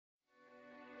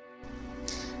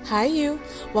Hi you,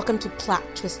 welcome to Plot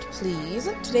Twist Please.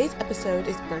 Today's episode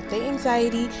is birthday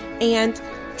anxiety and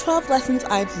 12 lessons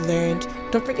I've learned.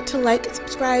 Don't forget to like,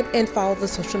 subscribe, and follow the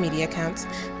social media accounts.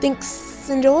 Thanks,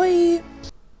 enjoy!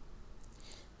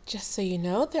 Just so you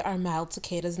know, there are mild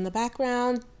cicadas in the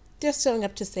background. They're showing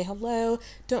up to say hello.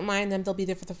 Don't mind them, they'll be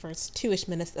there for the first 2-ish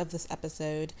minutes of this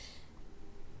episode.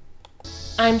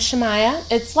 I'm Shemaya.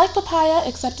 It's like papaya,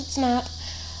 except it's not.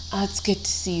 It's good to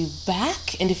see you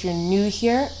back, and if you're new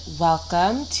here,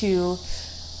 welcome to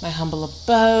my humble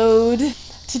abode.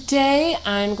 Today,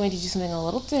 I'm going to do something a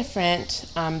little different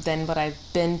than what I've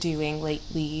been doing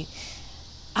lately.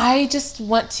 I just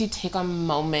want to take a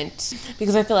moment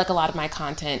because I feel like a lot of my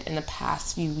content in the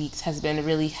past few weeks has been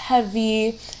really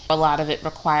heavy, a lot of it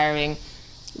requiring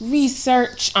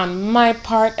research on my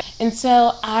part, and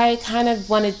so I kind of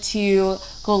wanted to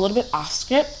go a little bit off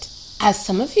script. As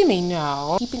some of you may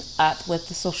know, keeping up with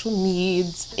the social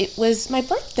needs, it was my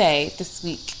birthday this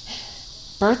week.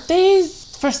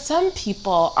 Birthdays, for some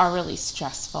people, are really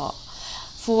stressful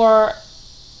for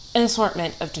an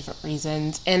assortment of different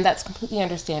reasons, and that's completely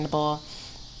understandable.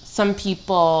 Some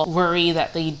people worry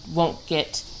that they won't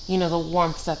get, the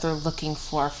warmth that they're looking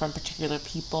for from particular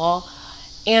people.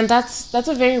 And that's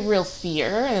a very real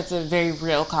fear, and it's a very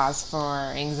real cause for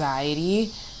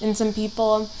anxiety in some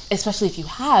people, especially if you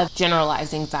have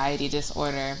generalized anxiety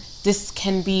disorder. This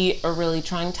can be a really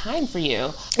trying time for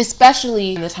you,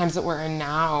 especially in the times that we're in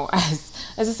now as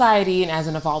a society and as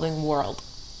an evolving world.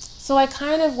 So I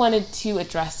kind of wanted to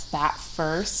address that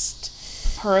first.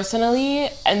 Personally,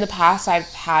 in the past,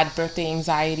 I've had birthday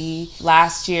anxiety.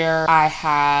 Last year, I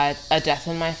had a death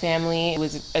in my family. It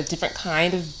was a different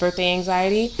kind of birthday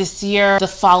anxiety. This year, the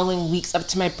following weeks up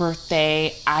to my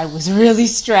birthday, I was really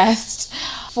stressed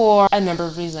for a number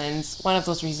of reasons. One of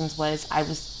those reasons was I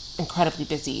was incredibly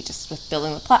busy just with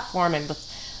building the platform and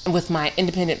with my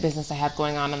independent business I have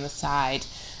going on the side,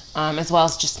 as well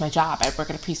as just my job. I work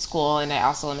at a preschool, and I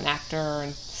also am an actor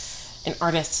and an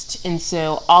artist, and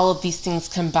so all of these things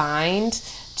combined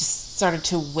just started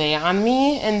to weigh on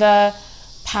me in the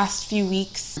past few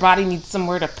weeks. My body needs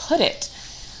somewhere to put it.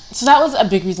 So that was a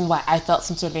big reason why I felt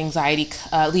some sort of anxiety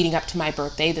leading up to my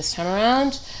birthday this time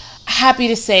around. Happy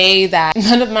to say that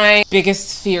none of my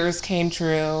biggest fears came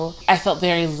true. I felt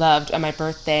very loved on my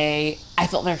birthday. I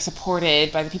felt very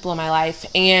supported by the people in my life,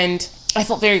 and I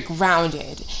felt very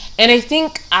grounded. And I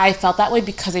think I felt that way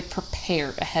because I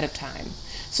prepared ahead of time.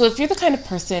 So if you're the kind of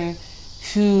person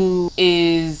who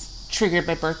is triggered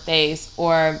by birthdays,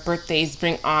 or birthdays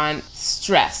bring on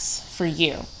stress for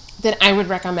you, then I would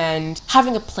recommend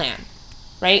having a plan,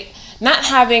 right? Not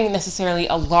having necessarily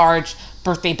a large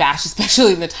birthday bash,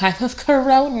 especially in the time of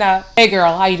Corona. Hey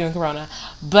girl, how you doing, Corona?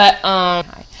 But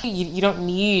you don't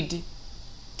need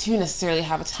to necessarily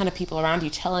have a ton of people around you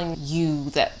telling you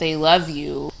that they love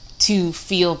you to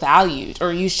feel valued,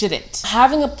 or you shouldn't.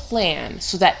 Having a plan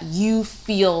so that you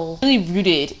feel really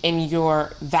rooted in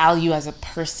your value as a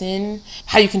person,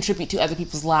 how you contribute to other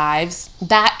people's lives,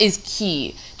 that is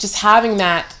key. Just having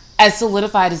that as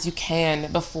solidified as you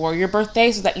can before your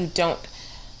birthday so that you don't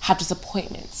have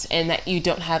disappointments and that you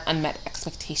don't have unmet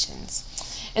expectations.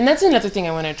 And that's another thing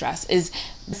I want to address is,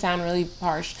 sound really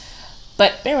harsh,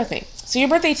 but bear with me. So your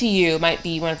birthday to you might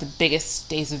be one of the biggest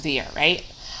days of the year, right?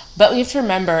 But we have to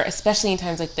remember, especially in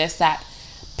times like this, that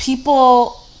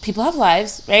people have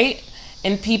lives, right?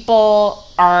 And people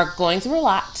are going through a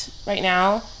lot right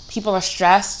now. People are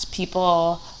stressed.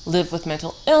 People live with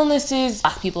mental illnesses.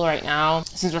 Black people right now,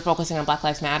 since we're focusing on Black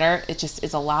Lives Matter, it just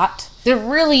is a lot. There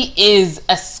really is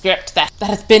a script that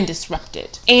has been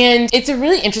disrupted. And it's a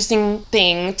really interesting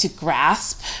thing to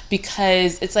grasp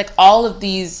because it's like all of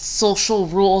these social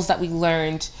rules that we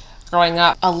learned growing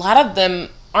up, a lot of them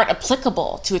aren't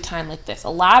applicable to a time like this. A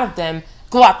lot of them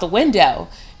go out the window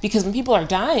because when people are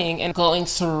dying and going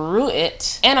through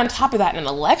it, and on top of that, an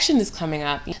election is coming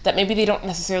up, that maybe they don't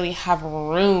necessarily have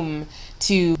room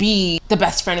to be the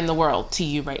best friend in the world to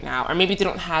you right now, or maybe they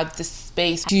don't have the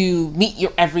space to meet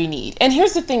your every need. And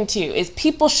here's the thing too, is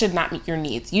people should not meet your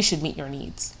needs. You should meet your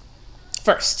needs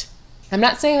first. I'm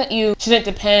not saying that you shouldn't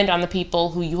depend on the people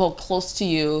who you hold close to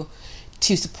you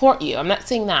to support you. I'm not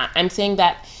saying that. I'm saying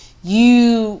that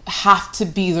you have to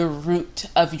be the root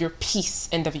of your peace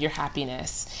and of your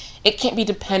happiness. It can't be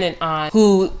dependent on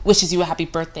who wishes you a happy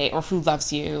birthday, or who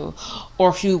loves you,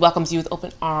 or who welcomes you with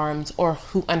open arms, or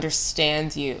who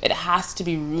understands you. It has to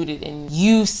be rooted in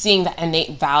you seeing that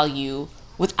innate value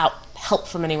without help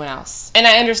from anyone else. And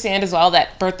I understand as well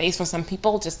that birthdays for some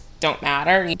people just don't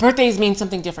matter. Birthdays mean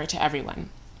something different to everyone.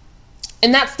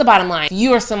 And that's the bottom line. If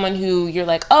you are someone who you're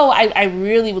like, oh, I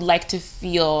really would like to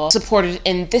feel supported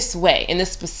in this way, in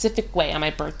this specific way on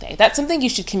my birthday. That's something you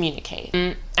should communicate.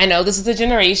 I know this is a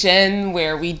generation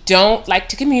where we don't like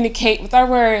to communicate with our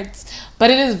words, but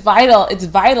it is vital. It's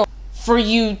vital for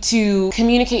you to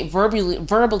communicate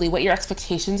verbally what your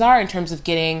expectations are in terms of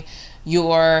getting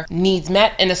your needs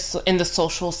met in the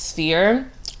social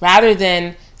sphere, rather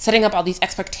than setting up all these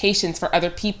expectations for other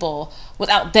people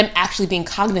without them actually being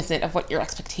cognizant of what your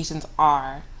expectations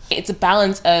are. It's a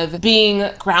balance of being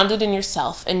grounded in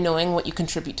yourself and knowing what you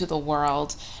contribute to the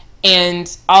world,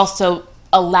 and also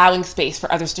allowing space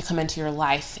for others to come into your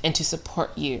life and to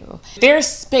support you. There's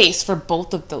space for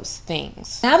both of those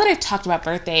things. Now that I've talked about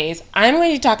birthdays, I'm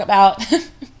going to talk about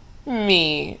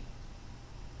me.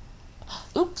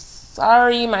 Oops,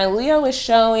 sorry, my Leo is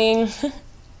showing.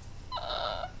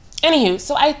 Anywho,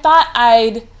 so I thought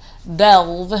I'd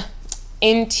delve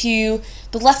into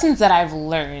the lessons that I've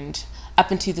learned up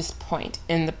until this point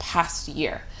in the past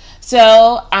year.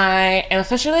 So I am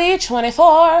officially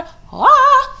 24.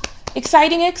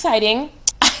 Exciting.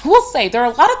 I will say there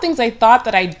are a lot of things I thought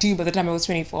that I'd do by the time I was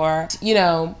 24. You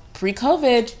know,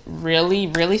 pre-COVID,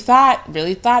 really thought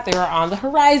they were on the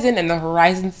horizon, and the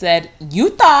horizon said, you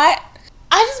thought.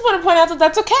 I just want to point out that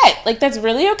that's okay. Like, that's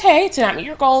really okay to not meet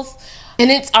your goals. And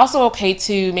it's also okay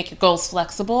to make your goals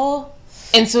flexible.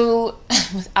 And so,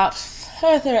 without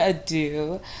further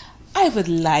ado, I would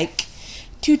like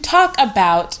to talk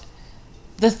about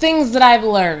the things that I've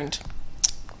learned.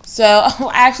 So,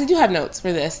 I actually do have notes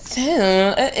for this. So,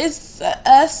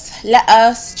 let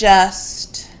us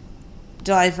just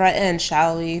dive right in,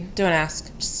 shall we? Don't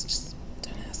ask. Just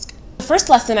don't ask. The first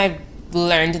lesson I've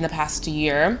learned in the past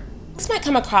year, this might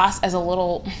come across as a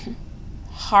little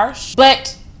harsh,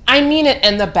 but I mean it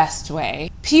in the best way.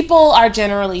 People are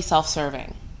generally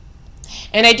self-serving.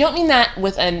 And I don't mean that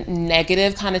with a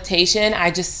negative connotation.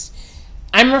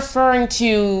 I'm referring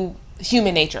to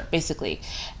human nature, basically.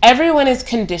 Everyone is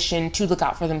conditioned to look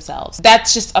out for themselves.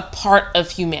 That's just a part of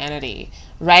humanity,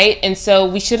 right? And so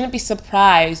we shouldn't be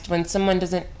surprised when someone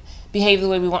doesn't behave the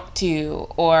way we want to,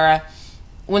 or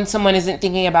when someone isn't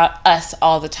thinking about us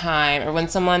all the time, or when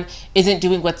someone isn't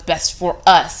doing what's best for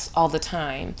us all the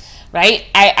time, right?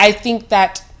 I think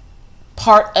that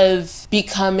part of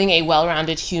becoming a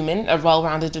well-rounded human, a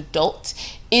well-rounded adult,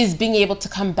 is being able to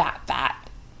combat that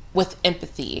with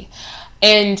empathy.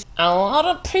 And a lot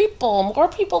of people, more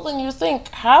people than you think,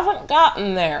 haven't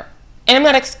gotten there. And I'm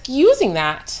not excusing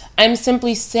that. I'm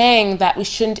simply saying that we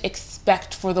shouldn't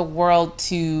expect for the world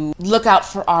to look out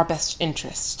for our best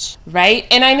interest, right?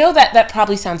 And I know that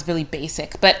probably sounds really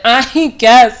basic, but I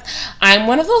guess I'm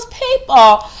one of those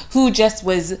people who just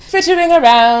was frittering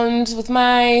around with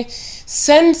my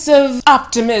sense of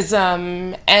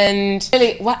optimism and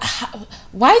really,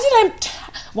 why do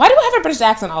I have a British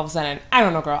accent all of a sudden? I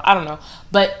don't know, girl. I don't know.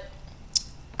 But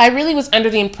I really was under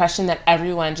the impression that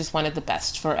everyone just wanted the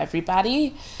best for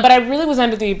everybody. But I really was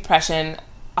under the impression,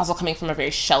 also coming from a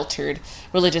very sheltered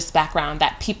religious background,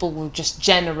 that people were just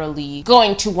generally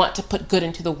going to want to put good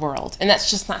into the world. And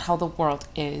that's just not how the world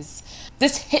is.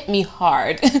 This hit me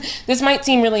hard. This might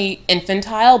seem really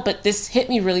infantile, but this hit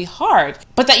me really hard.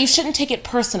 But that you shouldn't take it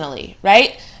personally,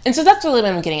 right? And so that's really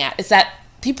what I'm getting at, is that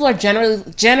people are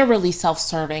generally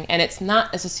self-serving, and it's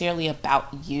not necessarily about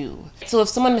you. So if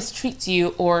someone mistreats you,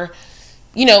 or,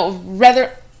 you know,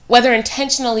 whether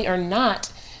intentionally or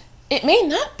not, it may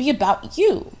not be about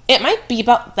you. It might be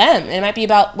about them. It might be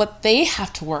about what they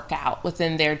have to work out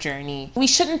within their journey. We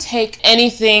shouldn't take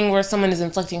anything where someone is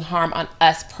inflicting harm on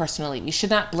us personally. We should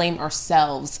not blame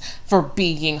ourselves for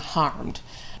being harmed,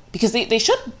 because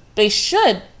they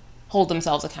should hold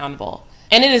themselves accountable.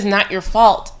 And it is not your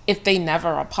fault if they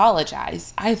never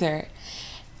apologize either.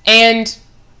 And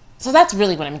so that's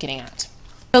really what I'm getting at.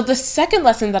 So the second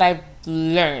lesson that I've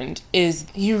learned is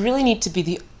you really need to be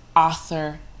the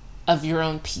author of your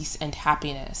own peace and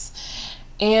happiness.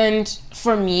 And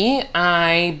for me,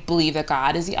 I believe that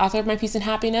God is the author of my peace and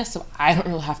happiness, so I don't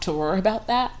really have to worry about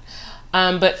that.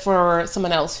 But for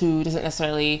someone else who doesn't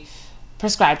necessarily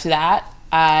prescribe to that,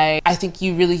 I think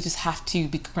you really just have to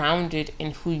be grounded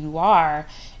in who you are.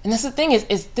 And that's the thing,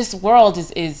 is this world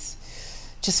is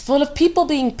just full of people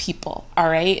being people, all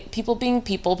right? People being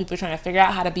people trying to figure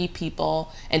out how to be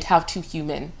people and how to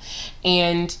human.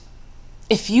 And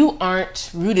if you aren't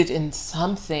rooted in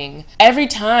something, every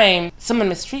time someone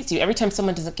mistreats you, every time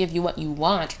someone doesn't give you what you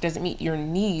want, or doesn't meet your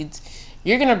needs,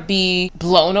 you're going to be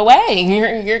blown away.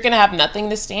 You're going to have nothing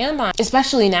to stand on.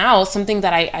 Especially now, something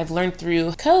that I've learned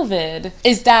through COVID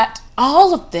is that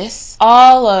all of this,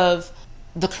 all of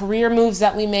the career moves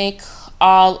that we make,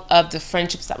 all of the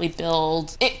friendships that we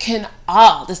build, it can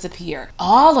all disappear.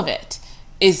 All of it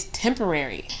is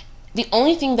temporary. The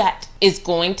only thing that is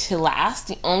going to last,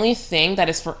 the only thing that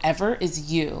is forever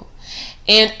is you.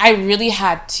 And I really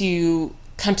had to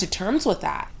come to terms with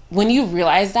that. When you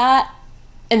realize that,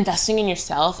 investing in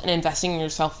yourself and investing in your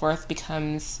self-worth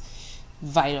becomes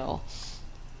vital.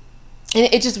 And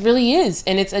it just really is.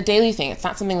 And it's a daily thing. It's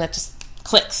not something that just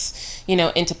clicks,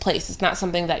 into place. It's not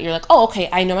something that you're like, oh, okay,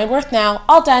 I know my worth now,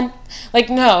 all done. Like,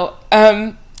 no,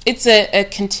 it's a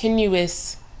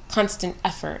continuous, constant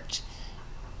effort.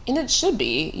 And it should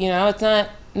be, it's not,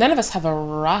 none of us have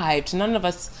arrived. None of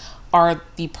us are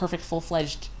the perfect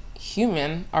full-fledged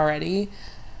human already.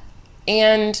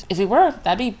 And if we were,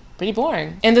 that'd be pretty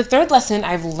boring. And the third lesson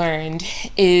I've learned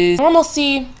is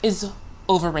normalcy is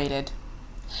overrated.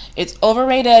 It's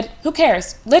overrated. Who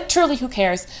cares? Literally, who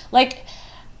cares? Like,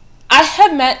 I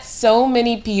have met so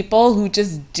many people who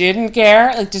just didn't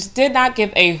care, like just did not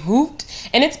give a hoot.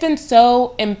 And it's been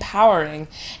so empowering.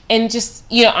 And just,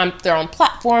 on their own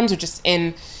platforms or just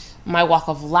in my walk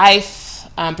of life,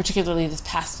 particularly this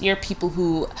past year, people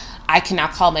who I can now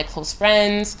call my close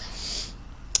friends,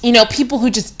 people who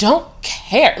just don't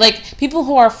care, like people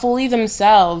who are fully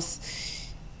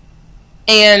themselves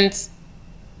and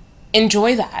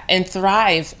enjoy that and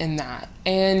thrive in that.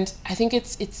 And I think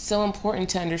it's so important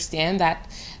to understand that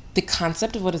the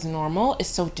concept of what is normal is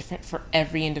so different for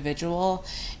every individual.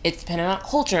 It's dependent on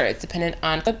culture. It's dependent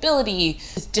on ability.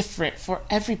 It's different for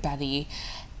everybody.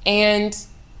 And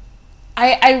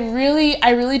I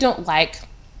really don't like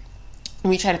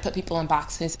when we try to put people in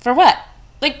boxes. For what?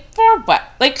 Like, for what?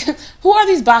 Like, who are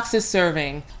these boxes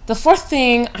serving? The fourth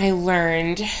thing I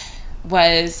learned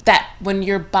was that when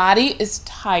your body is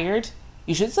tired,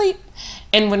 you should sleep.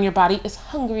 And when your body is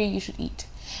hungry, you should eat.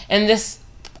 And this,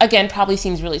 again, probably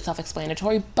seems really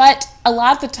self-explanatory, but a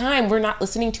lot of the time we're not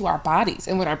listening to our bodies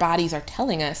and what our bodies are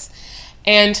telling us.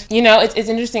 And, it's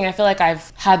interesting. I feel like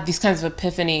I've had these kinds of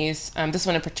epiphanies. This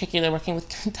one in particular, working with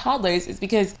toddlers, is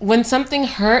because when something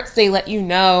hurts, they let you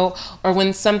know. Or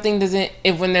when something doesn't,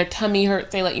 when their tummy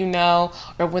hurts, they let you know.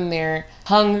 Or when they're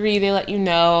hungry, they let you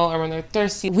know. Or when they're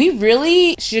thirsty. We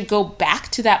really should go back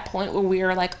to that point where we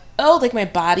are like, oh, like my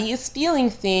body is feeling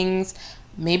things.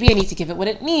 Maybe I need to give it what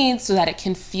it needs so that it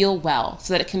can feel well,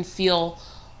 so that it can feel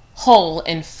whole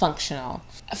and functional.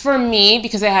 For me,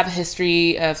 because I have a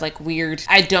history of like weird,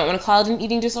 I don't want to call it an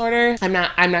eating disorder. I'm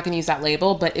not going to use that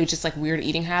label, but it was just like weird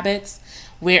eating habits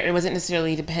where it wasn't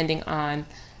necessarily dependent on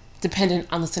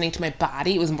listening to my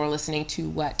body. It was more listening to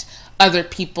what other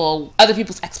people's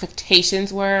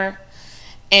expectations were.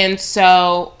 And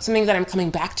so something that I'm coming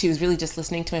back to is really just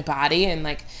listening to my body and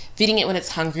like feeding it when it's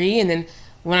hungry. And then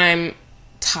when I'm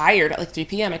tired at like 3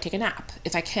 p.m., I take a nap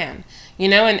if I can,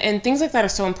 and things like that are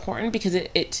so important because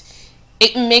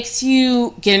it makes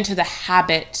you get into the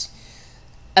habit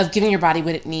of giving your body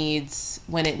what it needs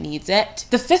when it needs it.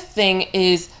 The fifth thing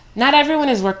is not everyone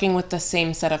is working with the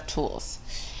same set of tools.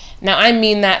 Now, I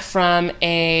mean that from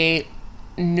a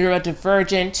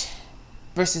neurodivergent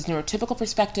versus neurotypical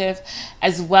perspective,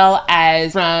 as well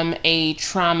as from a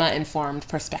trauma-informed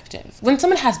perspective. When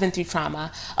someone has been through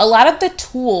trauma, a lot of the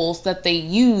tools that they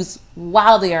use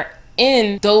while they are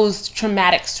in those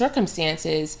traumatic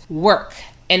circumstances work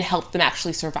and help them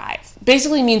actually survive.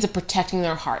 Basically means of protecting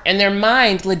their heart. And their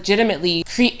mind legitimately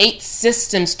creates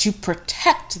systems to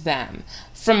protect them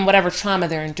from whatever trauma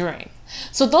they're enduring.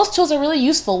 So those tools are really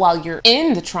useful while you're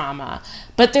in the trauma,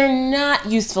 but they're not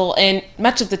useful, and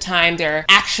much of the time they're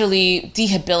actually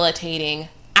debilitating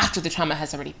after the trauma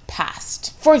has already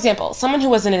passed. For example, someone who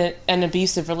was in an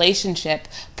abusive relationship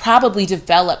probably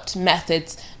developed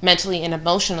methods mentally and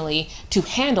emotionally to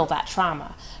handle that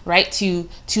trauma, right? To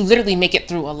literally make it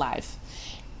through alive.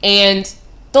 And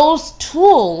those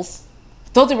tools,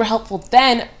 though they were helpful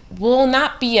then, will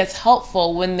not be as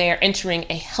helpful when they're entering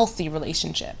a healthy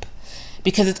relationship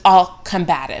because it's all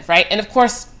combative, right? And of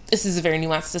course, this is a very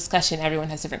nuanced discussion. Everyone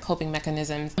has different coping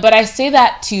mechanisms. But I say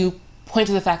that to point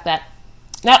to the fact that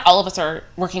not all of us are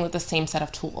working with the same set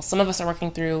of tools. Some of us are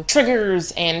working through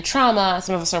triggers and trauma.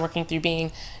 Some of us are working through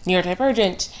being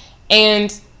neurodivergent.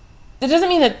 And it doesn't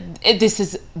mean that this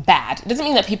is bad. It doesn't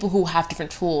mean that people who have different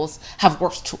tools have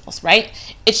worse tools, right?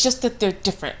 It's just that they're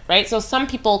different, right? So some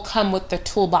people come with the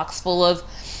toolbox full of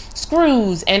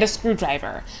screws and a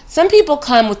screwdriver. Some people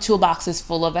come with toolboxes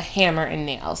full of a hammer and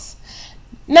nails.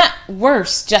 Not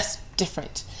worse, just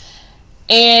different.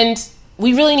 And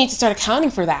we really need to start accounting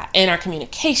for that in our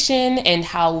communication and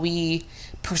how we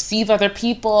perceive other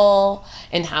people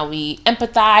and how we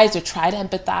empathize or try to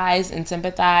empathize and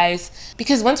sympathize.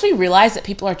 Because once we realize that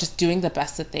people are just doing the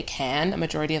best that they can a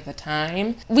majority of the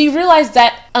time, we realize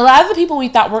that a lot of the people we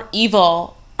thought were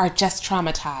evil are just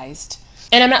traumatized.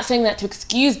 And I'm not saying that to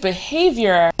excuse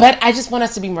behavior, but I just want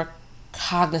us to be more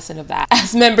cognizant of that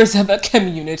as members of a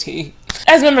community,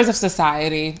 as members of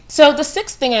society. So the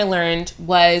sixth thing I learned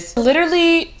was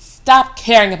literally stop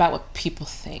caring about what people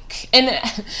think. And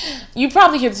you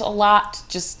probably hear this a lot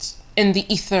just in the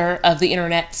ether of the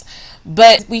internet,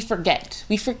 but we forget.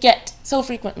 We forget so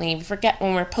frequently. We forget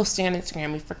when we're posting on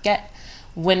Instagram. We forget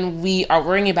when we are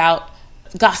worrying about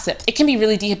gossip. It can be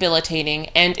really debilitating.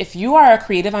 And if you are a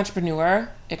creative entrepreneur,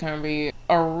 it can be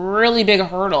a really big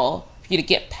hurdle for you to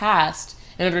get past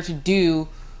in order to do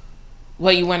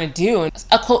what you want to do. And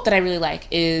a quote that I really like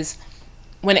is,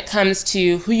 when it comes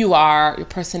to who you are, your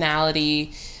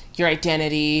personality, your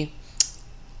identity,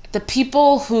 the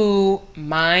people who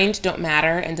mind don't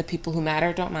matter, and the people who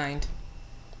matter don't mind.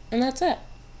 And that's it.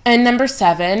 And number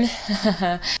 7,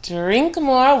 drink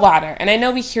more water. And I know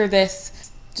we hear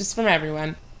this just from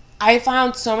everyone. I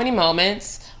found so many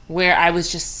moments where I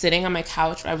was just sitting on my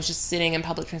couch, or I was just sitting in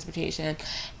public transportation,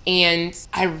 and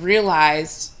I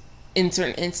realized in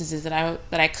certain instances that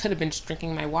I could have been just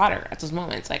drinking my water at those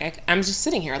moments. Like I'm just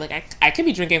sitting here, like I could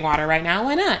be drinking water right now.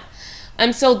 Why not?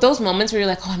 And so those moments where you're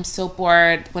like, oh, I'm so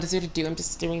bored. What is there to do? I'm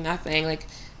just doing nothing. Like,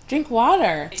 drink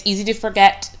water. It's easy to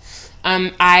forget.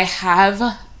 I have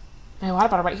my water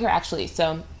bottle right here, actually.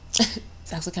 So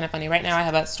it's actually kind of funny. Right now I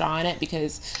have a straw in it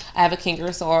because I have a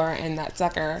canker sore, and that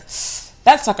sucker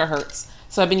hurts.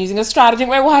 So I've been using a straw to drink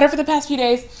my water for the past few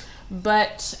days.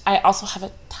 But I also have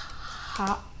a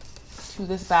top to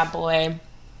this bad boy.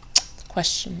 The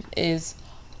question is,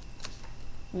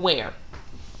 where?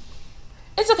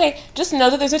 It's okay. Just know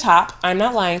that there's a top. I'm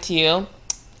not lying to you.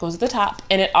 It goes at the top.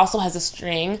 And it also has a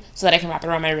string so that I can wrap it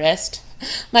around my wrist.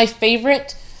 My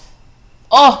favorite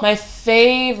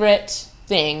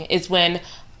thing is when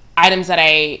items that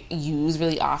I use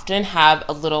really often have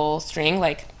a little string,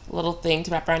 like a little thing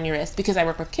to wrap around your wrist, because I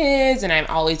work with kids and I'm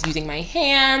always using my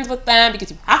hands with them,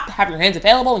 because you have to have your hands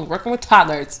available when you're working with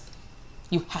toddlers.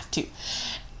 You have to.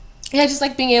 And I just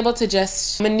like being able to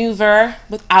just maneuver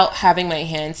without having my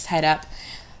hands tied up.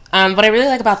 What I really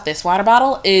like about this water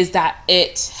bottle is that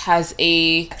it has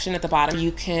a section at the bottom.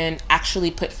 You can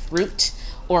actually put fruit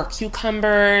or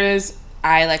cucumbers.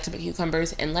 I like to put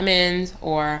cucumbers and lemons,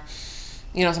 or,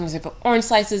 sometimes I put orange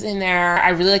slices in there. I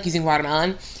really like using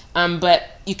watermelon. But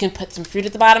you can put some fruit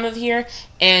at the bottom of here,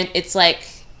 and it's like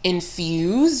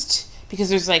infused, because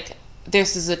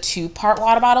this is a 2-part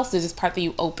water bottle. So there's this part that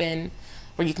you open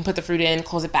where you can put the fruit in,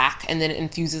 close it back, and then it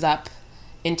infuses up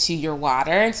into your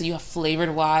water. And so you have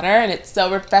flavored water, and it's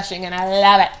so refreshing, and I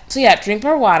love it. So yeah, drink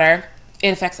more water. It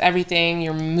affects everything,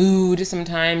 your mood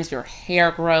sometimes, your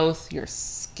hair growth, your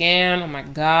skin, oh my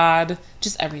God,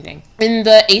 just everything. And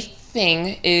the 8th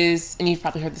thing is, and you've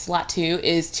probably heard this a lot too,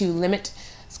 is to limit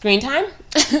screen time.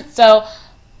 So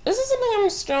this is something I'm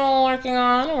still working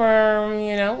on,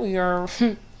 or, we are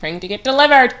praying to get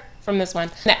delivered from this one.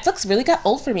 Netflix really got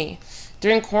old for me.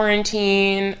 During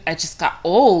quarantine, it just got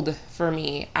old for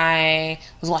me. I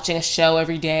was watching a show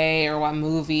every day, or a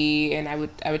movie, and I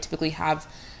would typically have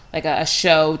like a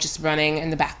show just running in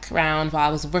the background while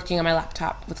I was working on my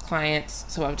laptop with clients.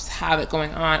 So I would just have it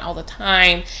going on all the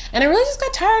time. And I really just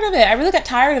got tired of it. I really got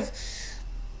tired of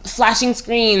flashing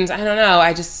screens. I don't know.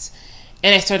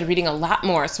 And I started reading a lot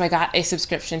more. So I got a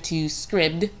subscription to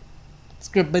Scribd.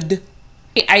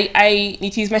 I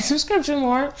need to use my subscription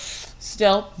more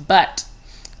still, but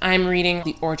I'm reading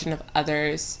The Origin of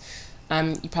Others.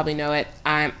 You probably know it.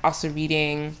 I'm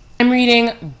reading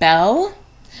Belle.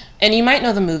 And you might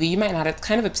know the movie, you might not. It's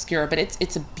kind of obscure, but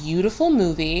it's a beautiful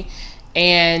movie,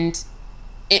 and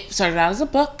it started out as a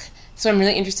book, so I'm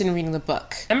really interested in reading the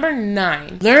book. Number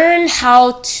 9, learn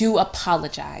how to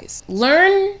apologize.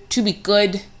 Learn to be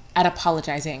good at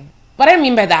apologizing. What I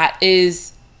mean by that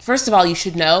is, first of all, you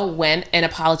should know when an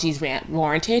apology is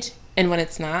warranted and when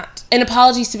it's not. An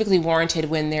apology is typically warranted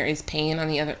when there is pain on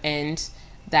the other end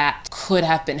that could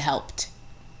have been helped.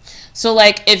 So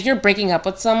like, if you're breaking up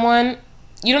with someone,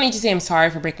 you don't need to say, I'm sorry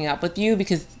for breaking up with you,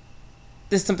 because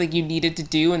this is something you needed to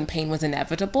do and pain was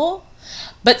inevitable.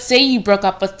 But say you broke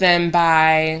up with them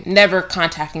by never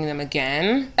contacting them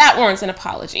again, that warrants an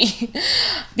apology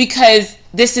because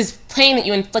this is pain that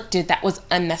you inflicted that was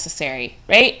unnecessary,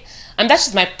 right? That's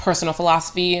just my personal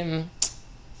philosophy, and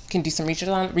can do some research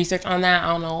on that. I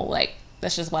don't know,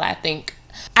 that's just what I think.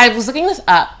 I was looking this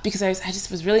up because I just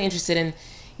was really interested in,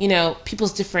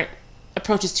 people's different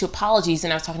approaches to apologies,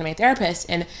 and I was talking to my therapist,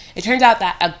 and it turns out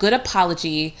that a good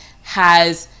apology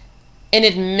has an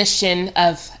admission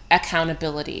of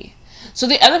accountability. So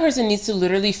the other person needs to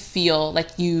literally feel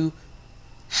like you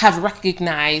have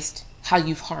recognized how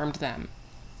you've harmed them.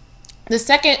 The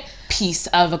second piece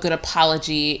of a good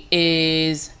apology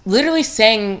is literally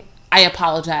saying, I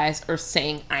apologize, or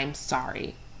saying, I'm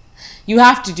sorry. You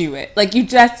have to do it. Like, you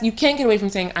can't get away from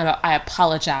saying, I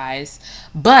apologize.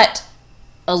 But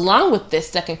along with this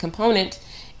second component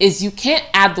is you can't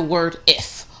add the word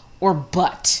if or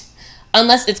but.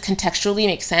 Unless it's contextually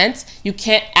makes sense, you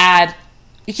can't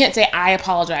say, I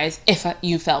apologize if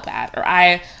you felt bad, or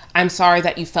I'm sorry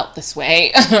that you felt this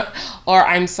way, or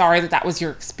I'm sorry that was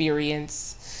your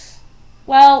experience.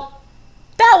 Well,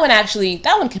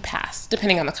 that one could pass,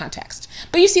 depending on the context.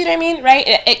 But you see what I mean, right?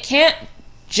 It can't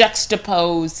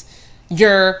juxtapose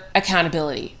your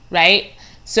accountability, right?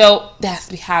 So it has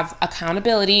to have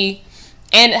accountability,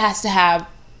 and it has to have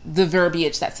the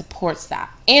verbiage that supports that.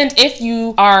 And if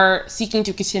you are seeking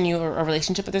to continue a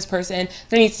relationship with this person,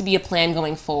 there needs to be a plan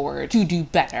going forward to do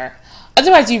better.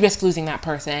 Otherwise, you risk losing that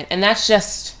person. And that's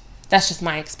just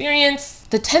my experience.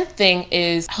 The 10th thing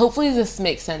is, hopefully this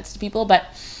makes sense to people, but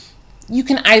you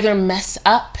can either mess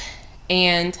up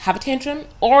and have a tantrum,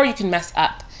 or you can mess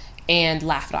up and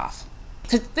laugh it off.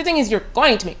 Because the thing is, you're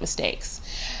going to make mistakes.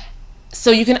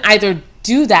 So you can either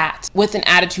do that with an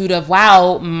attitude of,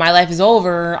 wow, my life is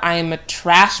over, I am a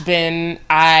trash bin,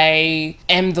 I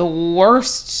am the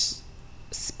worst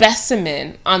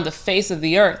specimen on the face of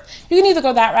the earth. You can either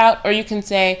go that route, or you can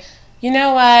say, you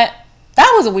know what,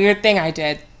 that was a weird thing I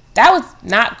did. That was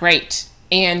not great,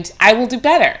 and I will do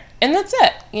better. And that's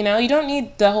it. You know, you don't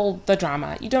need the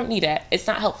drama. You don't need it. It's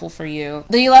not helpful for you.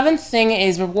 The 11th thing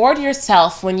is reward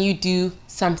yourself when you do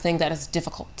something that is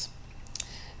difficult.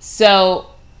 So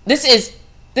this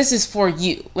is for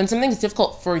you. When something is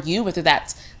difficult for you, whether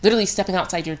that's literally stepping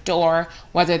outside your door,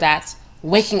 whether that's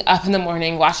waking up in the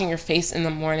morning, washing your face in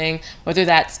the morning, whether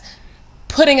that's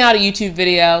putting out a YouTube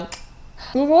video,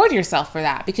 reward yourself for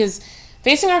that, because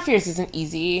facing our fears isn't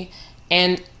easy,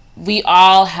 and we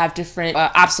all have different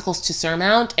obstacles to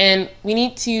surmount, and we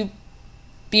need to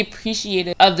be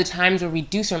appreciative of the times where we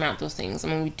do surmount those things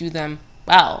and when we do them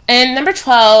well. And number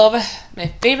 12, my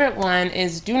favorite one,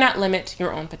 is do not limit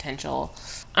your own potential.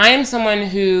 I am someone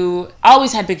who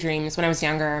always had big dreams when I was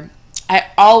younger. I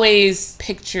always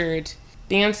pictured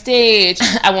being on stage.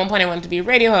 At one point I wanted to be a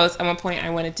radio host. At one point I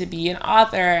wanted to be an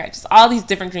author. Just all these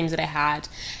different dreams that I had.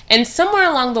 And somewhere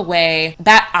along the way,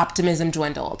 that optimism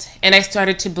dwindled. And I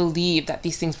started to believe that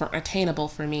these things weren't attainable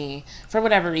for me. For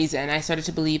whatever reason, I started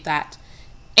to believe that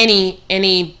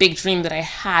any big dream that I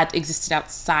had existed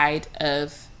outside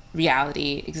of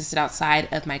reality, existed outside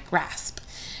of my grasp.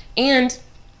 And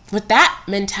with that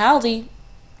mentality,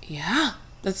 yeah,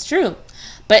 that's true.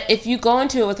 But if you go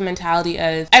into it with the mentality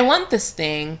of, I want this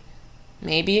thing,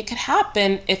 maybe it could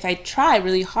happen if I try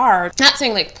really hard. Not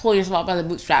saying like pull yourself up by the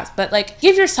bootstraps, but like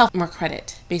give yourself more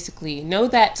credit, basically. Know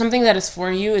that something that is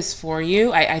for you is for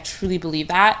you. I truly believe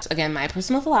that. Again, my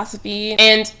personal philosophy.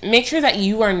 And make sure that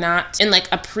you are not in like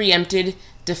a preempted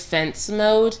defense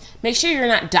mode. Make sure you're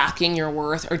not docking your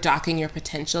worth or docking your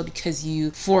potential because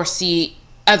you foresee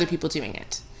other people doing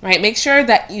it. Right? Make sure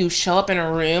that you show up in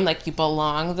a room like you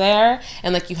belong there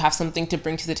and like you have something to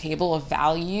bring to the table of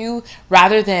value,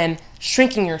 rather than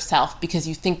shrinking yourself because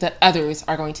you think that others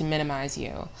are going to minimize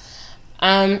you.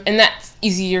 And that's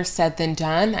easier said than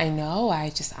done. I know. I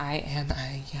get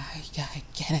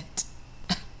it.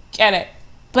 I get it.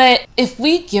 But if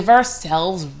we give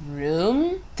ourselves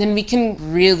room, then we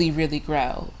can really, really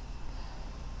grow.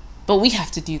 But we have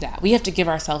to do that. We have to give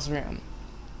ourselves room.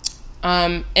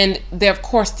 And there, of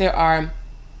course, there are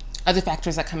other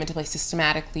factors that come into play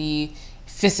systematically,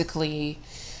 physically,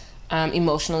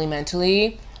 emotionally,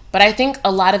 mentally. But I think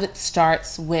a lot of it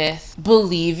starts with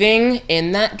believing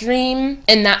in that dream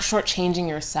and not shortchanging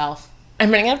yourself. I'm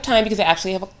running out of time because I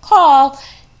actually have a call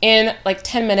in like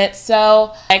 10 minutes.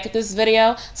 So like this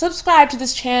video, subscribe to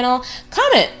this channel,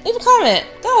 comment, leave a comment.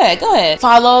 Go ahead.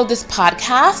 Follow this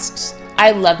podcast.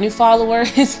 I love new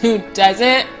followers. Who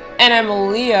doesn't? And I'm a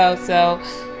Leo, so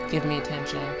give me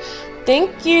attention.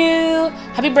 Thank you.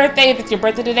 Happy birthday if it's your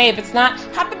birthday today. If it's not,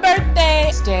 happy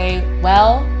birthday. Stay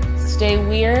well, stay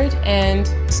weird, and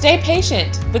stay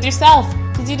patient with yourself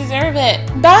because you deserve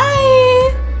it. Bye.